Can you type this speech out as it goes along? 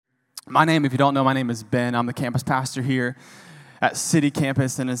If you don't know, my name is Ben. I'm the campus pastor here at City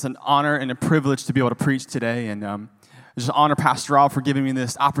Campus, and it's an honor and a privilege to be able to preach today. And just honor Pastor Rob for giving me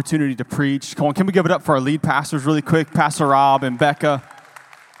this opportunity to preach. Come on, can we give it up for our lead pastors really quick, Pastor Rob and Becca?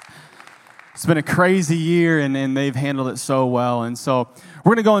 It's been a crazy year, and they've handled it so well. And so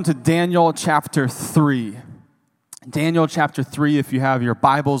we're going to go into Daniel chapter 3. Daniel chapter 3, if you have your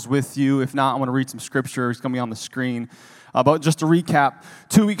Bibles with you. If not, I'm going to read some scripture. It's going to be on the screen. But just to recap,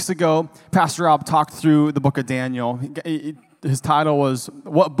 2 weeks ago, Pastor Rob talked through the book of Daniel. His title was,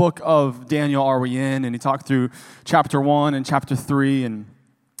 What Book of Daniel Are We In? And he talked through chapter 1 and chapter 3 and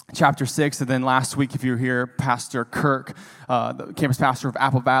chapter 6. And then last week, if you were here, Pastor Kirk, the campus pastor of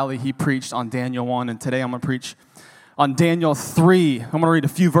Apple Valley, he preached on Daniel 1. And today I'm going to preach on Daniel 3. I'm going to read a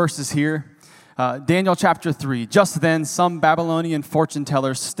few verses here. Daniel chapter 3. Just then, some Babylonian fortune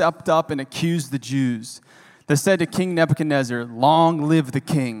tellers stepped up and accused the Jews. They said to King Nebuchadnezzar, "Long live the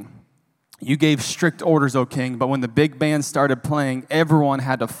king. You gave strict orders, O king, but when the big band started playing, everyone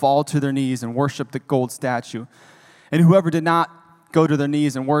had to fall to their knees and worship the gold statue. And whoever did not go to their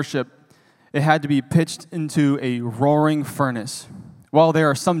knees and worship, it had to be pitched into a roaring furnace. Well, there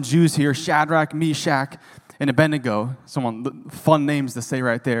are some Jews here, Shadrach, Meshach, and Abednego." Fun names to say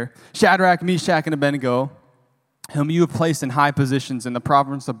right there. Shadrach, Meshach, and Abednego, whom you have placed in high positions in the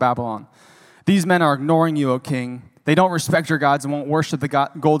province of Babylon. These men are ignoring you, O king. They don't respect your gods and won't worship the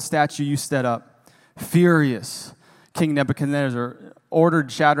gold statue you set up. Furious, King Nebuchadnezzar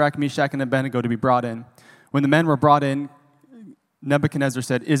ordered Shadrach, Meshach, and Abednego to be brought in. When the men were brought in, Nebuchadnezzar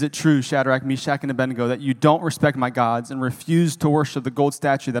said, "Is it true, Shadrach, Meshach, and Abednego, that you don't respect my gods and refuse to worship the gold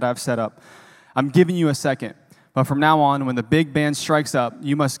statue that I've set up? I'm giving you a second, but from now on, when the big band strikes up,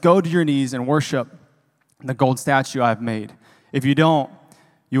 you must go to your knees and worship the gold statue I've made. If you don't,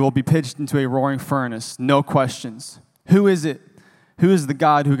 you will be pitched into a roaring furnace, no questions. Who is it? Who is the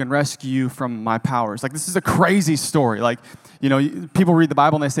God who can rescue you from my powers?" This is a crazy story. People read the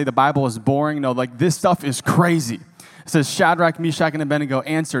Bible and they say the Bible is boring. No, this stuff is crazy. It says, Shadrach, Meshach, and Abednego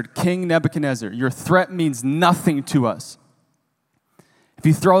answered, "King Nebuchadnezzar, your threat means nothing to us. If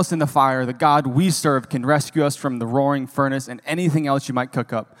you throw us in the fire, the God we serve can rescue us from the roaring furnace and anything else you might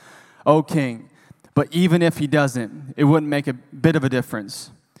cook up. O king, but even if he doesn't, it wouldn't make a bit of a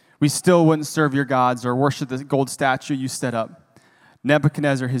difference. We still wouldn't serve your gods or worship the gold statue you set up."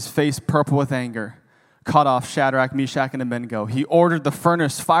 Nebuchadnezzar, his face purple with anger, cut off Shadrach, Meshach, and Abednego. He ordered the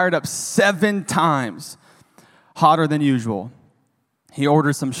furnace fired up 7 times, hotter than usual. He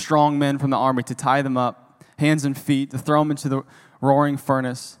ordered some strong men from the army to tie them up, hands and feet, to throw them into the roaring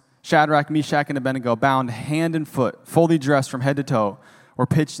furnace. Shadrach, Meshach, and Abednego, bound hand and foot, fully dressed from head to toe, were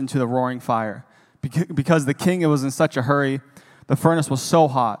pitched into the roaring fire. Because the king was in such a hurry, the furnace was so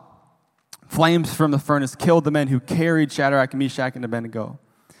hot. Flames from the furnace killed the men who carried Shadrach, Meshach, and Abednego.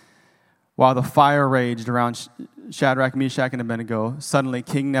 While the fire raged around Shadrach, Meshach, and Abednego, suddenly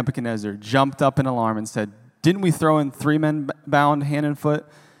King Nebuchadnezzar jumped up in alarm and said, "Didn't we throw in 3 men bound hand and foot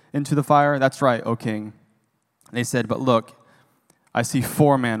into the fire?" "That's right, O king." They said, "But look, I see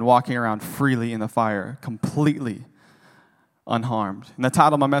 4 men walking around freely in the fire, completely unharmed." And the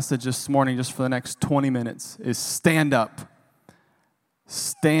title of my message this morning, just for the next 20 minutes, is Stand Up.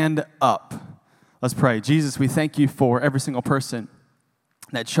 Stand up. Let's pray. Jesus, we thank you for every single person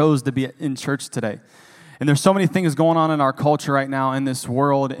that chose to be in church today. And there's so many things going on in our culture right now, in this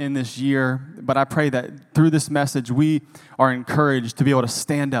world, in this year. But I pray that through this message, we are encouraged to be able to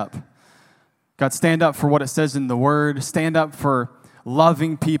stand up. God, stand up for what it says in the Word. Stand up for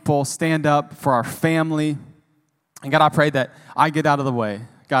loving people. Stand up for our family. And God, I pray that I get out of the way.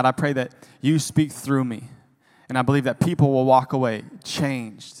 God, I pray that you speak through me. And I believe that people will walk away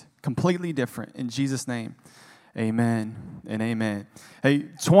changed, completely different. In Jesus' name, amen and amen. Hey,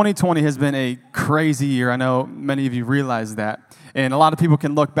 2020 has been a crazy year. I know many of you realize that. And a lot of people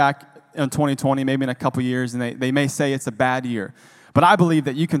can look back on 2020, maybe in a couple years, and they may say it's a bad year. But I believe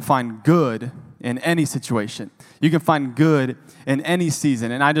that you can find good in any situation. You can find good in any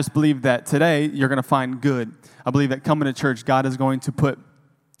season. And I just believe that today you're going to find good. I believe that coming to church, God is going to put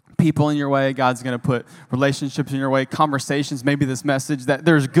people in your way. God's going to put relationships in your way, conversations, maybe this message, that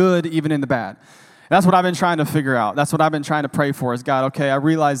there's good even in the bad. That's what I've been trying to figure out. That's what I've been trying to pray for is, God, okay, I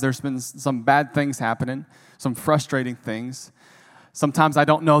realize there's been some bad things happening, some frustrating things. Sometimes I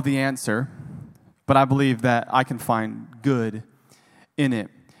don't know the answer, but I believe that I can find good in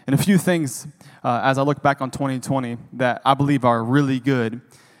it. And a few things, as I look back on 2020, that I believe are really good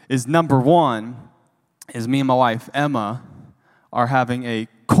is, number one, is me and my wife, Emma, are having a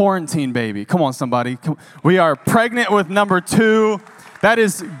quarantine baby. Come on, somebody. We are pregnant with number 2. That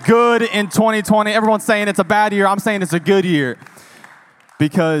is good in 2020. Everyone's saying it's a bad year. I'm saying it's a good year.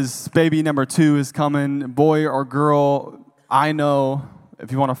 because baby number 2 is coming, boy or girl. I know.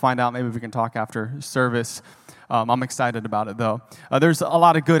 If you want to find out, maybe we can talk after service. I'm excited about it, though. There's a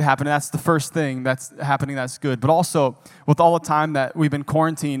lot of good happening. That's the first thing that's happening that's good. But also, with all the time that we've been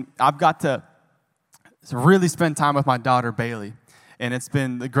quarantined, I've got to really spend time with my daughter, Bailey. And it's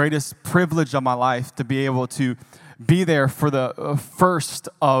been the greatest privilege of my life to be able to be there for the first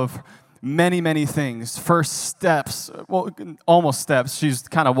of many, many things. First steps, well, almost steps. She's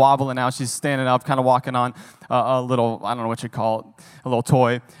kind of wobbling now. She's standing up, kind of walking on a little, I don't know what you call it, a little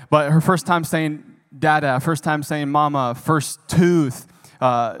toy. But her first time saying Dada, first time saying Mama, first tooth,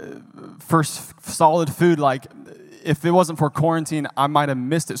 first solid food. Like, if it wasn't for quarantine, I might have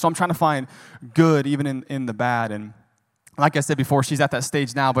missed it. So I'm trying to find good even in the bad. And like I said before, she's at that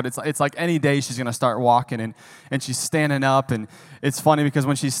stage now, but it's like any day she's going to start walking, and she's standing up. And it's funny because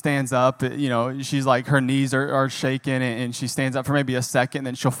when she stands up, she's like, her knees are shaking, and she stands up for maybe a second,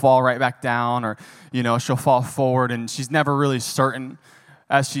 then she'll fall right back down, or, she'll fall forward, and she's never really certain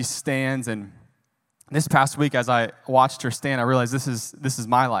as she stands. And this past week, as I watched her stand, I realized this is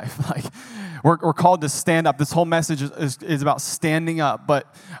my life. Like, we're called to stand up. This whole message is about standing up,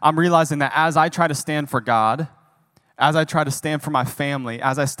 but I'm realizing that as I try to stand for God, as I try to stand for my family,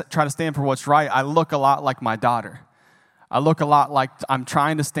 as I try to stand for what's right, I look a lot like my daughter. I look a lot like I'm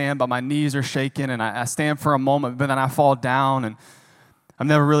trying to stand, but my knees are shaking, and I stand for a moment, but then I fall down, and I'm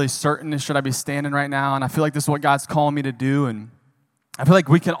never really certain, should I be standing right now? And I feel like this is what God's calling me to do, and I feel like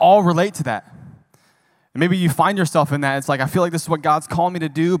we can all relate to that. And maybe you find yourself in that. It's like, I feel like this is what God's calling me to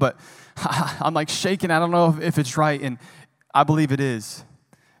do, but I'm like shaking. I don't know if it's right, and I believe it is.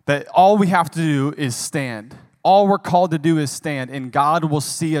 That all we have to do is stand. All we're called to do is stand, and God will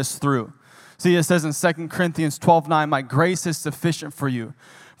see us through. See, it says in 2 Corinthians 12:9, my grace is sufficient for you,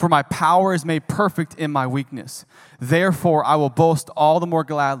 for my power is made perfect in my weakness. Therefore, I will boast all the more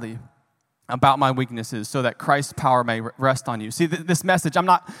gladly about my weaknesses, so that Christ's power may rest on you. See, this message, I'm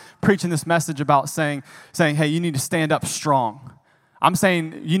not preaching this message about saying, hey, you need to stand up strong. I'm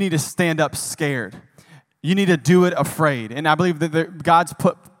saying you need to stand up scared. You need to do it afraid. And I believe that God's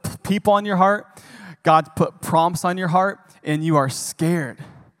put people on your heart. God's put prompts on your heart, and you are scared.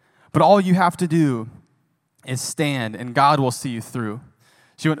 But all you have to do is stand, and God will see you through.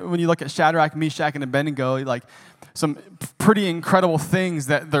 See, when you look at Shadrach, Meshach, and Abednego, like some pretty incredible things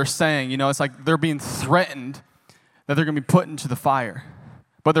that they're saying. It's like they're being threatened that they're going to be put into the fire.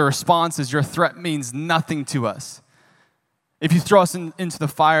 But their response is, your threat means nothing to us. If you throw us into the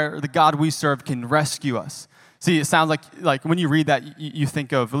fire, the God we serve can rescue us. See, it sounds like when you read that, you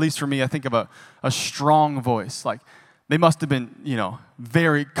think of, at least for me, I think of a strong voice. Like, they must have been,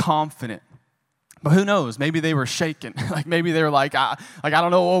 very confident. But who knows? Maybe they were shaken. Like, maybe they were like, I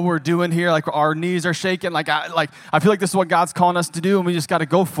don't know what we're doing here. Like, our knees are shaking. I feel like this is what God's calling us to do, and we just got to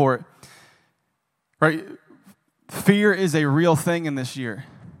go for it. Right? Fear is a real thing in this year.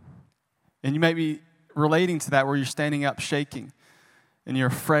 And you might be relating to that, where you're standing up shaking, and you're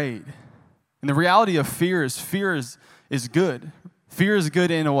afraid. And the reality of fear is good. Fear is good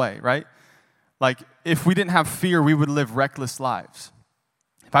in a way, right? Like, if we didn't have fear, we would live reckless lives.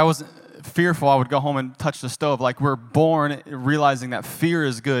 If I wasn't fearful, I would go home and touch the stove. Like, we're born realizing that fear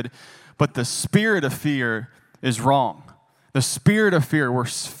is good, but the spirit of fear is wrong. The spirit of fear, where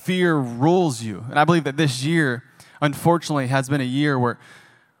fear rules you. And I believe that this year, unfortunately, has been a year where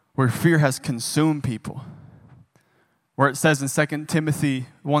fear has consumed people. Where it says in 2 Timothy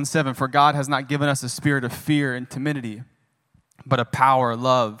 1:7, for God has not given us a spirit of fear and timidity, but of power,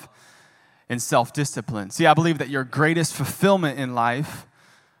 love, and self-discipline. See, I believe that your greatest fulfillment in life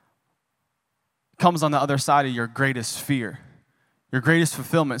comes on the other side of your greatest fear, your greatest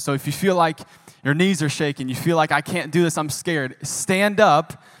fulfillment. So if you feel like your knees are shaking, you feel like I can't do this, I'm scared, stand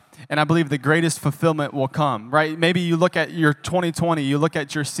up, and I believe the greatest fulfillment will come, right? Maybe you look at your 2020, you look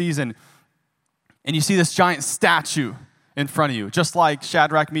at your season, and you see this giant statue in front of you, just like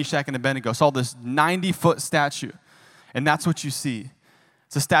Shadrach, Meshach, and Abednego. Saw this 90-foot statue, and that's what you see.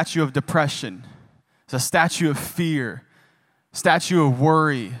 It's a statue of depression. It's a statue of fear, statue of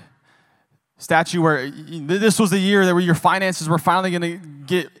worry, statue where this was the year that where your finances were finally going to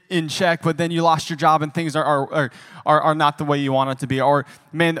get in check, but then you lost your job and things are not the way you want it to be. Or,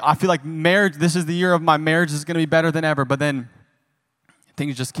 man, I feel like marriage, this is the year of my marriage is going to be better than ever, but then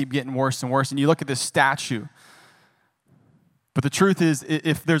things just keep getting worse and worse. And you look at this statue. But the truth is,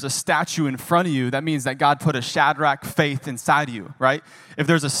 if there's a statue in front of you, that means that God put a Shadrach faith inside of you, right? If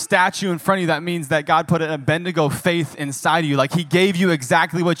there's a statue in front of you, that means that God put an Abednego faith inside of you. Like, he gave you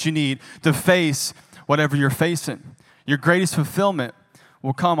exactly what you need to face whatever you're facing. Your greatest fulfillment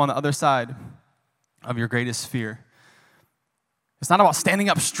will come on the other side of your greatest fear. It's not about standing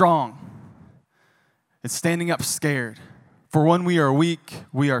up strong. It's standing up scared. For when we are weak,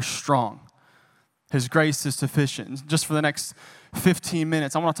 we are strong. His grace is sufficient. Just for the next 15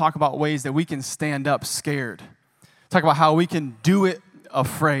 minutes, I want to talk about ways that we can stand up scared. Talk about how we can do it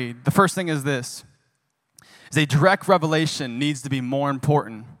afraid. The first thing is this, is a direct revelation needs to be more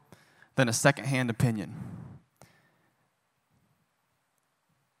important than a secondhand opinion.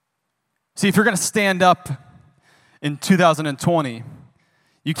 See, if you're going to stand up in 2020,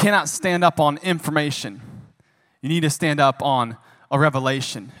 you cannot stand up on information. You need to stand up on a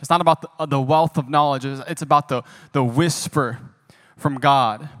revelation. It's not about the wealth of knowledge. It's about the whisper from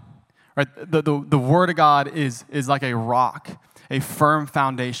God. Right? The Word of God is like a rock, a firm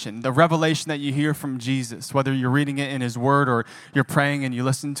foundation. The revelation that you hear from Jesus, whether you're reading it in His Word or you're praying and you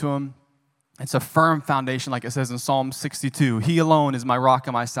listen to Him, it's a firm foundation, like it says in Psalm 62. He alone is my rock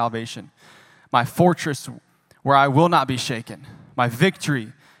and my salvation, my fortress where I will not be shaken. My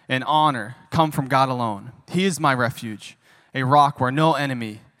victory and honor come from God alone. He is my refuge, a rock where no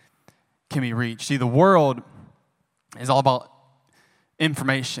enemy can be reached. See, the world is all about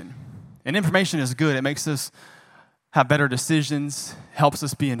information. And information is good. It makes us have better decisions, helps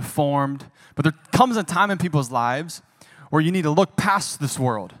us be informed. But there comes a time in people's lives where you need to look past this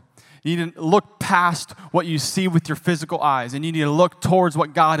world. You need to look past what you see with your physical eyes, and you need to look towards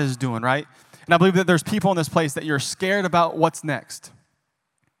what God is doing, right? And I believe that there's people in this place that you're scared about what's next.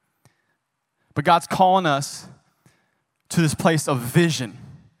 But God's calling us to this place of vision.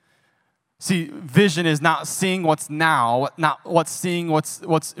 See, vision is not seeing what's now, not what's seeing what's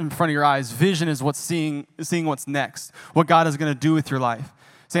in front of your eyes. Vision is what's seeing what's next, what God is going to do with your life.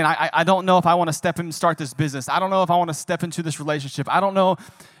 Saying, I don't know if I want to step in and start this business. I don't know if I want to step into this relationship. I don't know,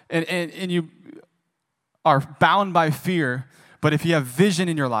 and you are bound by fear, but if you have vision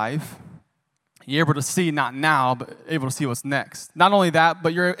in your life, you're able to see not now, but able to see what's next. Not only that,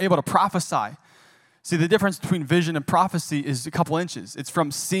 but you're able to prophesy. See, the difference between vision and prophecy is a couple inches. It's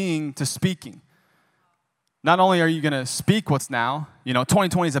from seeing to speaking. Not only are you going to speak what's now,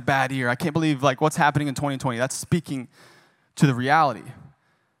 2020 is a bad year. I can't believe what's happening in 2020. That's speaking to the reality.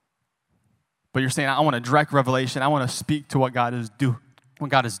 But you're saying, I want a direct revelation. I want to speak to what God is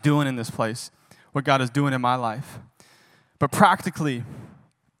doing in this place, what God is doing in my life. But practically,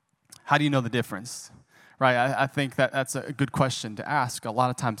 how do you know the difference? Right? I think that's a good question to ask. A lot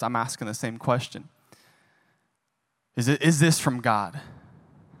of times I'm asking the same question. Is this from God?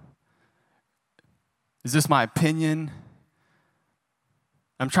 Is this my opinion?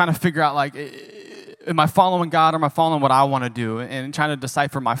 I'm trying to figure out, am I following God or am I following what I want to do? And trying to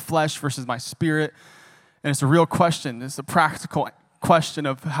decipher my flesh versus my spirit. And it's a real question. It's a practical question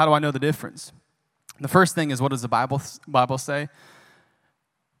of how do I know the difference? The first thing is, what does the Bible say?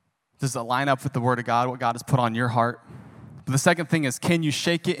 Does it line up with the Word of God, what God has put on your heart? But the second thing is, can you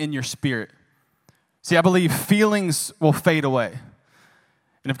shake it in your spirit? See, I believe feelings will fade away.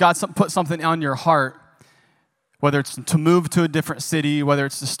 And if God put something on your heart, whether it's to move to a different city, whether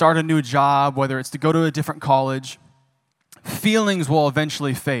it's to start a new job, whether it's to go to a different college, feelings will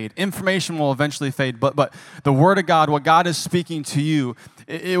eventually fade. Information will eventually fade. But the Word of God, what God is speaking to you,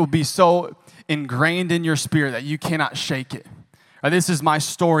 it will be so ingrained in your spirit that you cannot shake it. This is my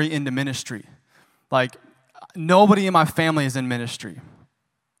story into ministry. Nobody in my family is in ministry.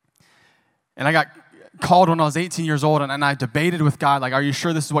 And I got called when I was 18 years old, and I debated with God, are you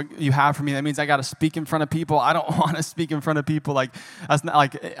sure this is what you have for me? That means I got to speak in front of people. I don't want to speak in front of people. That's not,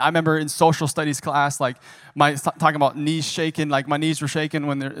 I remember in social studies class, talking about knees shaking, my knees were shaking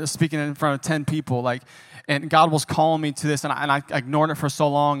when they're speaking in front of 10 people, and God was calling me to this, and I ignored it for so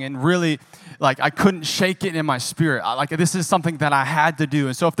long, and really, I couldn't shake it in my spirit. This is something that I had to do.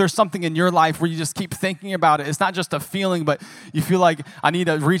 And so if there's something in your life where you just keep thinking about it, it's not just a feeling, but you feel like I need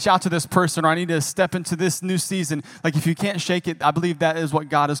to reach out to this person, or I need to step into this new season. If you can't shake it, I believe that is what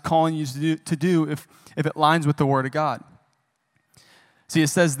God is calling you to do if it lines with the Word of God. See, it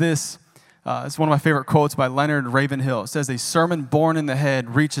says this, it's one of my favorite quotes by Leonard Ravenhill. It says, a sermon born in the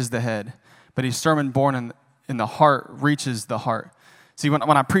head reaches the head, but a sermon born in the heart reaches the heart. See, when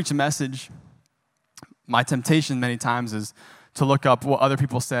I preach a message, my temptation many times is to look up what other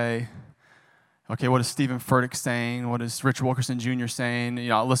people say. Okay, what is Stephen Furtick saying? What is Richard Wilkerson Jr. saying?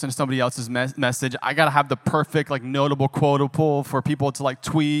 Listen to somebody else's message. I got to have the perfect, notable quotable for people to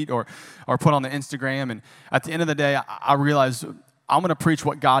tweet or put on the Instagram. And at the end of the day, I realize I'm going to preach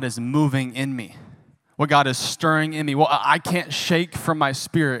what God is moving in me, what God is stirring in me, what I can't shake from my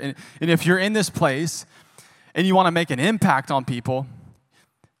spirit. And if you're in this place and you want to make an impact on people,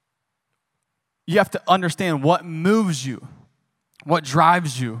 you have to understand what moves you. What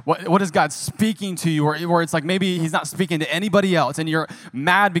drives you? What is God speaking to you? Or it's like maybe he's not speaking to anybody else and you're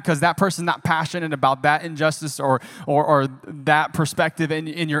mad because that person's not passionate about that injustice or that perspective and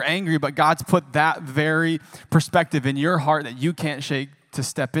you're angry, but God's put that very perspective in your heart that you can't shake to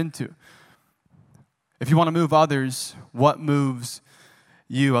step into. If you want to move others, what moves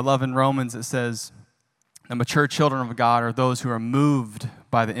you? I love in Romans it says, the mature children of God are those who are moved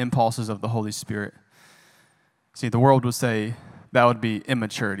by the impulses of the Holy Spirit. See, the world would say, that would be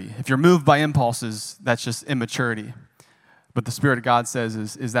immaturity. If you're moved by impulses, that's just immaturity. But the Spirit of God says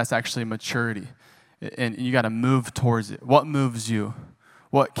is that's actually maturity. And you got to move towards it. What moves you?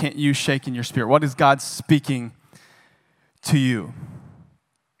 What can't you shake in your spirit? What is God speaking to you?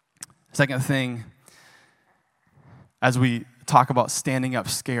 Second thing, as we talk about standing up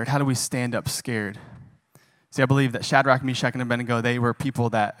scared, how do we stand up scared? See, I believe that Shadrach, Meshach, and Abednego, they were people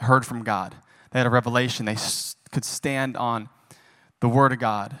that heard from God. They had a revelation. They could stand on the Word of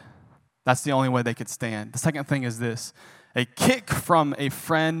God. That's the only way they could stand. The second thing is this. A kick from a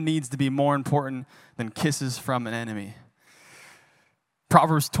friend needs to be more important than kisses from an enemy.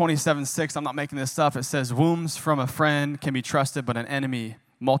 Proverbs 27:6, I'm not making this up. It says, wounds from a friend can be trusted, but an enemy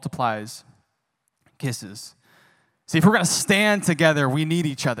multiplies kisses. See, if we're going to stand together, we need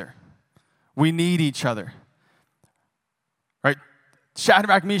each other. We need each other. Right?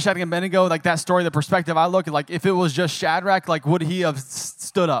 Shadrach, Meshach, and Abednego, like that story, the perspective I look at, like if it was just Shadrach, like would he have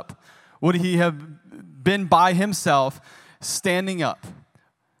stood up? Would he have been by himself standing up?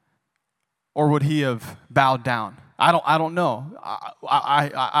 Or would he have bowed down? I don't know.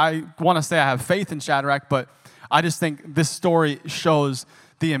 I want to say I have faith in Shadrach, but I just think this story shows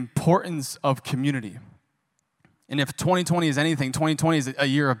the importance of community. And if 2020 is anything, 2020 is a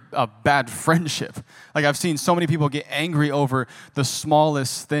year of bad friendship. Like I've seen so many people get angry over the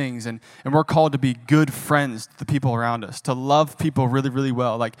smallest things. And we're called to be good friends to the people around us, to love people really, really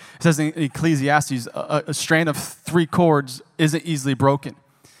well. Like it says in Ecclesiastes, a strand of 3 cords isn't easily broken.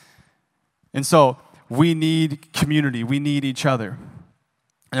 And so we need community. We need each other.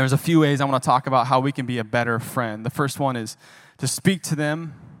 And there's a few ways I want to talk about how we can be a better friend. The first one is to speak to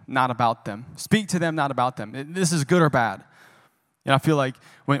them, not about them. Speak to them, not about them. This is good or bad. I feel like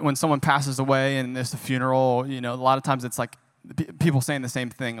when someone passes away and there's a funeral, a lot of times it's like people saying the same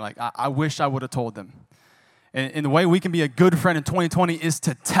thing, like, I wish I would have told them. And the way we can be a good friend in 2020 is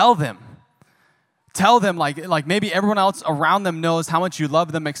to tell them. Tell them, like maybe everyone else around them knows how much you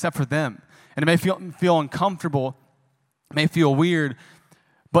love them except for them. And it may feel uncomfortable, it may feel weird,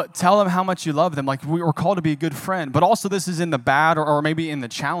 but tell them how much you love them. Like we're called to be a good friend. But also this is in the bad or maybe in the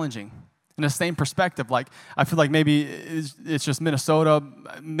challenging. In the same perspective. Like I feel like maybe it's just Minnesota.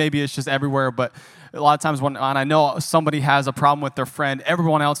 Maybe it's just everywhere. But a lot of times when I know somebody has a problem with their friend,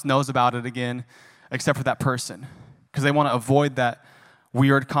 everyone else knows about it again except for that person. Because they want to avoid that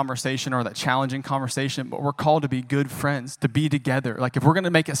weird conversation or that challenging conversation. But we're called to be good friends, to be together. Like if we're going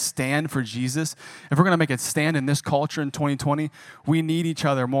to make a stand for Jesus, if we're going to make a stand in this culture in 2020, we need each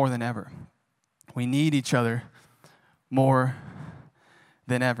other more than ever. We need each other more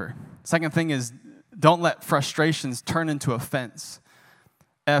than ever. Second thing is, don't let frustrations turn into offense.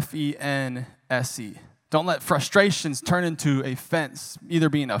 F-E-N-S-E. Don't let frustrations turn into a fence, either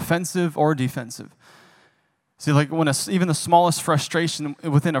being offensive or defensive. See, like when even the smallest frustration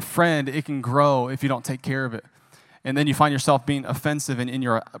within a friend, it can grow if you don't take care of it. And then you find yourself being offensive and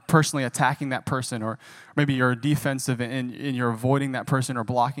you're personally attacking that person, or maybe you're defensive and you're avoiding that person or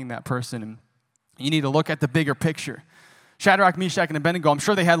blocking that person. And you need to look at the bigger picture. Shadrach, Meshach, and Abednego, I'm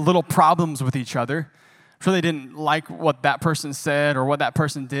sure they had little problems with each other. I'm sure they didn't like what that person said or what that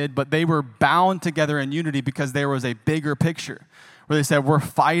person did, but they were bound together in unity because there was a bigger picture where they said, we're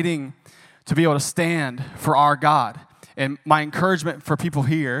fighting to be able to stand for our God. And my encouragement for people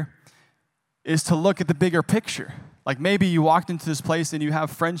here is to look at the bigger picture. Like maybe you walked into this place and you have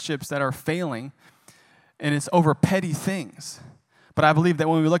friendships that are failing and it's over petty things. But I believe that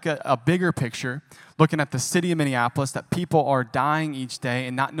when we look at a bigger picture, looking at the city of Minneapolis, that people are dying each day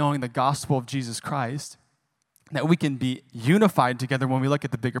and not knowing the gospel of Jesus Christ, that we can be unified together when we look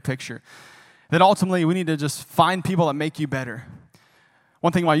at the bigger picture. That ultimately we need to just find people that make you better.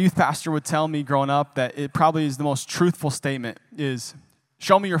 One thing my youth pastor would tell me growing up that it probably is the most truthful statement is,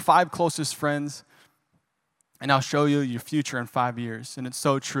 show me your 5 closest friends and I'll show you your future in 5 years. And it's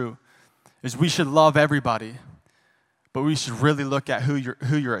so true. Is we should love everybody, but we should really look at who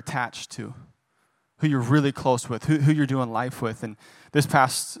you're attached to, who you're really close with, who you're doing life with. And this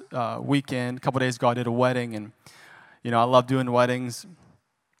past weekend, a couple days ago, I did a wedding, and I love doing weddings.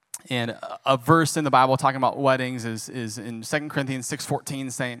 And a verse in the Bible talking about weddings is in 2 Corinthians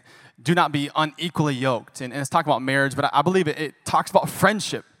 6:14 saying, do not be unequally yoked. And it's talking about marriage, but I believe it talks about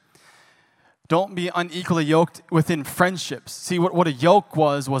friendship. Don't be unequally yoked within friendships. See, what a yoke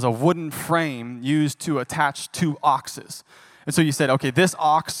was a wooden frame used to attach two oxes. And so you said, okay, this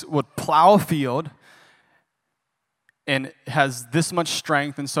ox would plow a field and has this much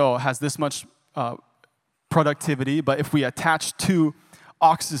strength, and so has this much productivity. But if we attach two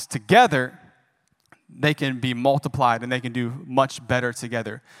oxes together, they can be multiplied and they can do much better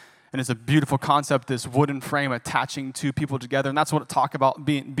together. And it's a beautiful concept, this wooden frame attaching two people together. And that's what it talks about,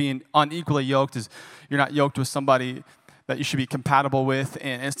 being unequally yoked, is you're not yoked with somebody that you should be compatible with.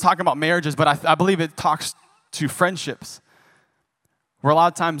 And it's talking about marriages, but I believe it talks to friendships, where a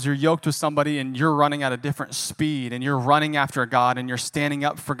lot of times you're yoked with somebody and you're running at a different speed and you're running after God and you're standing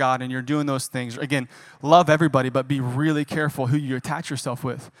up for God and you're doing those things. Again, love everybody, but be really careful who you attach yourself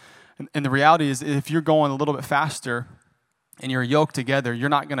with. And the reality is, if you're going a little bit faster and you're yoked together, you're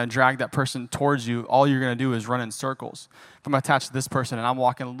not going to drag that person towards you. All you're going to do is run in circles. If I'm attached to this person and I'm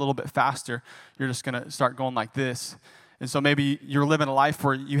walking a little bit faster, you're just going to start going like this. And so maybe you're living a life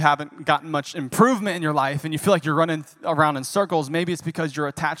where you haven't gotten much improvement in your life and you feel like you're running around in circles. Maybe it's because you're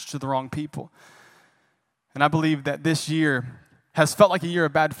attached to the wrong people. And I believe that this year has felt like a year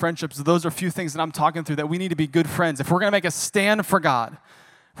of bad friendships. Those are a few things that I'm talking through, that we need to be good friends. If we're going to make a stand for God,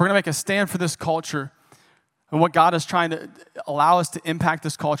 if we're going to make a stand for this culture and what God is trying to allow us to impact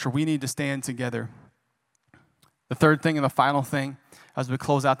this culture, we need to stand together. The third thing and the final thing as we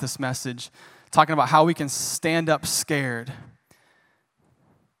close out this message, talking about how we can stand up scared,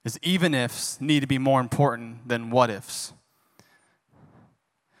 is even ifs need to be more important than what ifs.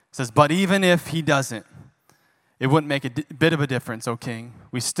 It says, but even if he doesn't, it wouldn't make a bit of a difference, O king.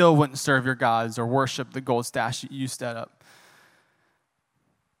 We still wouldn't serve your gods or worship the gold statue you set up.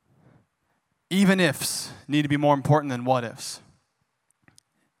 Even ifs need to be more important than what ifs.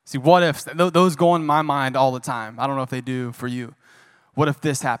 See, what ifs, those go in my mind all the time. I don't know if they do for you. What if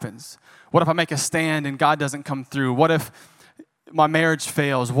this happens? What if I make a stand and God doesn't come through? What if my marriage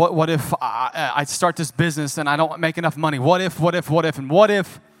fails? What if I start this business and I don't make enough money? What if? And what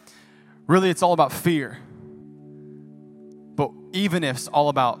if? Really, it's all about fear. But even if's all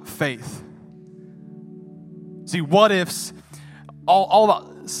about faith. See, what if's all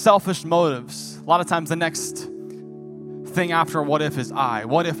about selfish motives. A lot of times the next thing after what if is I.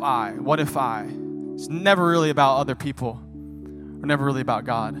 What if I? What if I? It's never really about other people or never really about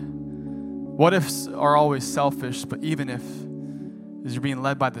God. What ifs are always selfish, but even if is you're being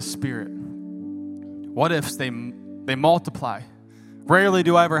led by the Spirit. What ifs, they multiply. Rarely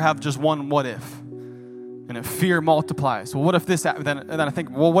do I ever have just one what if. And if fear multiplies. Well, what if this happened? And then I think,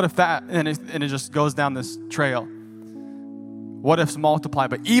 well, what if that? And it just goes down this trail. What ifs multiply,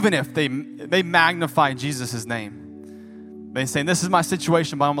 but even if they magnify Jesus' name. They say, this is my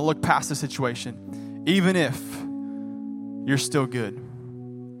situation, but I'm going to look past the situation. Even if you're still good.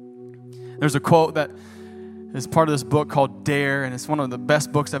 There's a quote that is part of this book called Dare, and it's one of the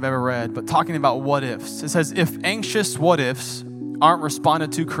best books I've ever read, but talking about what ifs. It says, if anxious what ifs aren't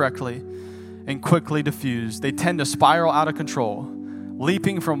responded to correctly and quickly diffused, they tend to spiral out of control,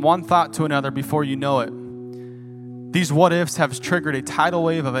 leaping from one thought to another before you know it. These what ifs have triggered a tidal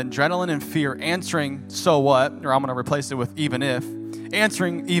wave of adrenaline and fear, answering so what, or I'm going to replace it with even if.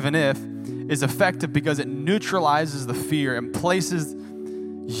 Answering even if is effective because it neutralizes the fear and places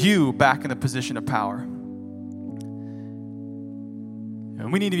you back in the position of power.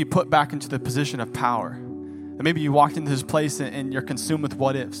 And we need to be put back into the position of power. And maybe you walked into this place and you're consumed with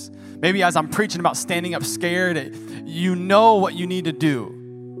what ifs. Maybe as I'm preaching about standing up scared, you know what you need to do.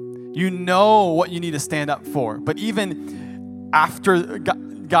 You know what you need to stand up for. But even after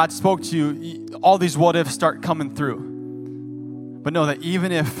God spoke to you, all these what ifs start coming through. But know that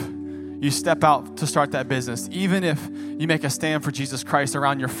even if you step out to start that business, even if you make a stand for Jesus Christ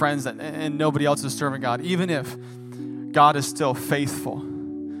around your friends and nobody else is serving God, even if God is still faithful,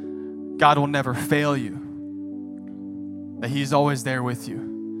 God will never fail you, that he's always there with you.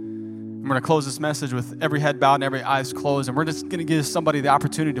 I'm going to close this message with every head bowed and every eyes closed, and we're just going to give somebody the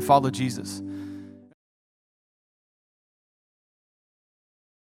opportunity to follow Jesus.